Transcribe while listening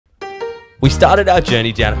We started our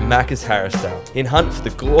journey down at Macca's Harrisdale in hunt for the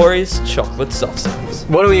glorious chocolate soft serves.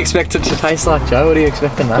 What do we expect it to taste like, Joe? What are you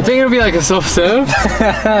expecting, mate? I think it'll be like a soft serve.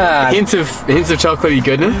 hints of chocolatey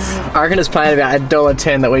goodness. I reckon it's paying about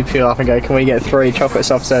 $1.10 that we peel up and go, can we get 3 chocolate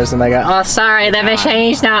soft serves? And they go, oh, sorry, the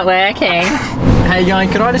machine's not working. Hey, going,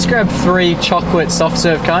 could I just grab 3 chocolate soft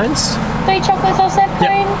serve cones? 3 chocolate soft serve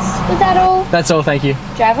cones? Is that all? That's all, thank you.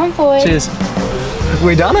 Drive on forward. Cheers.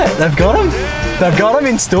 We done it. They've got them. They've got them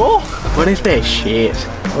in store. What if they're shit?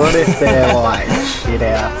 What if they're like shit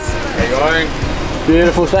house? There you go.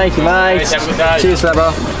 Beautiful, thank you, mate. Have a good day. Cheers, for that,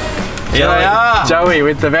 bro. Here they are. Joey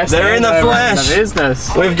with the best. They're in the flesh. In the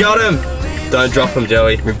business. We've got them. Don't drop them,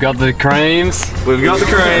 Joey. We've got the creams. We've got the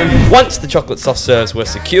cream. Once the chocolate soft serves were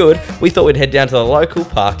secured, we thought we'd head down to the local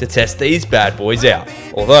park to test these bad boys out.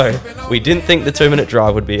 Although, we didn't think the 2-minute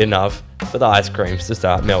drive would be enough for the ice creams to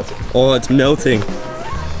start melting. Oh, it's melting.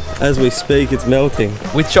 As we speak, it's melting.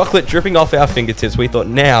 With chocolate dripping off our fingertips, we thought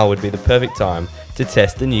now would be the perfect time to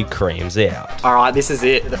test the new creams out. Alright, this is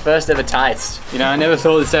it. The first ever taste. You know, I never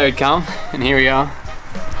thought this day would come, and here we are.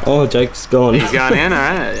 Oh, Jake's gone. He's going in,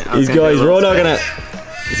 alright. He's right now gonna...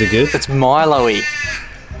 Is it good? It's Milo-y.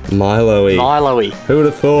 Milo-y. Milo-y. Who would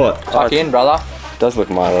have thought? Tuck in, brother. It does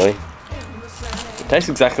look Milo-y. It tastes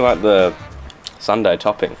exactly like the sundae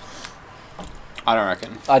topping. I don't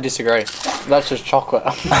reckon. I disagree. That's just chocolate.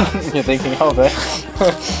 You're thinking of it.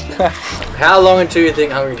 How long until you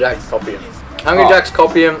think Hungry Jack's copy them? Hungry Jack's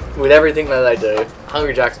copy them with everything that they do.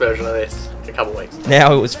 Hungry Jack's version of this in a couple of weeks.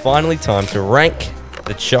 Now it was finally time to rank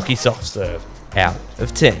the Chocky Soft Serve out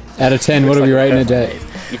of 10. Out of 10, what are we rating it, Jake?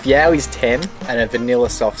 If Yao is 10 and a vanilla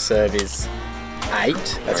soft serve is 8,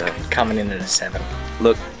 that's coming in at a 7.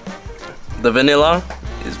 Look, the vanilla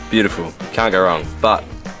is beautiful. Can't go wrong. But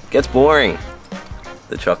it gets boring.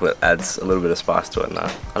 The chocolate adds a little bit of spice to it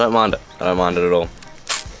now. I don't mind it. I don't mind it at all.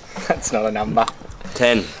 That's not a number.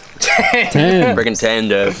 10. 10. Freaking 10,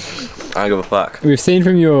 dude. I don't give a fuck. We've seen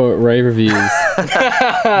from your rave reviews,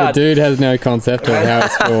 the dude has no concept of how a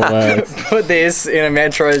score works. Put this in a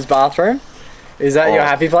Metro's bathroom. Is that your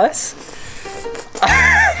happy place?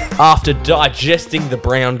 After digesting the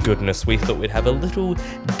brown goodness, we thought we'd have a little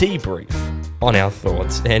debrief on our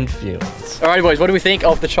thoughts and feelings. Alrighty boys, what do we think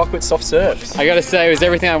of the chocolate soft serves? I gotta say, it was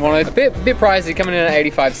everything I wanted. A bit pricey, coming in at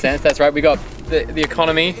 85 cents, that's right. We got the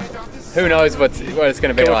economy. Who knows what it's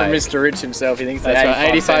gonna be like. From Mr. Rich himself, he thinks that's that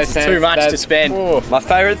 85 cents is too much to spend. My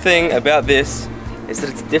favourite thing about this is that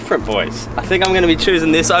it's different, boys. I think I'm going to be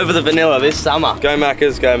choosing this over the vanilla this summer. Go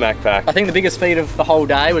Maccas, go MacPack. I think the biggest feat of the whole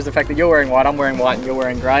day was the fact that you're wearing white, I'm wearing white, and you're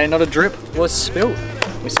wearing grey, and not a drip was spilt.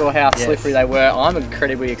 We saw how slippery they were. I'm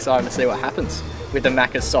incredibly excited to see what happens with the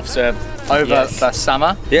Macca's soft serve over the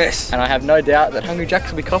summer. Yes. And I have no doubt that Hungry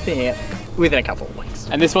Jack's will be copying it within a couple of weeks.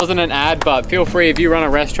 And this wasn't an ad, but feel free if you run a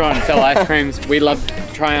restaurant and sell ice creams. We love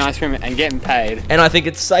trying ice cream and getting paid. And I think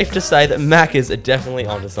it's safe to say that Maccas are definitely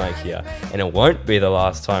onto something here. And it won't be the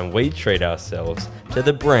last time we treat ourselves to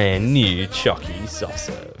the brand new Chocky Soft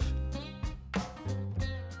Serve.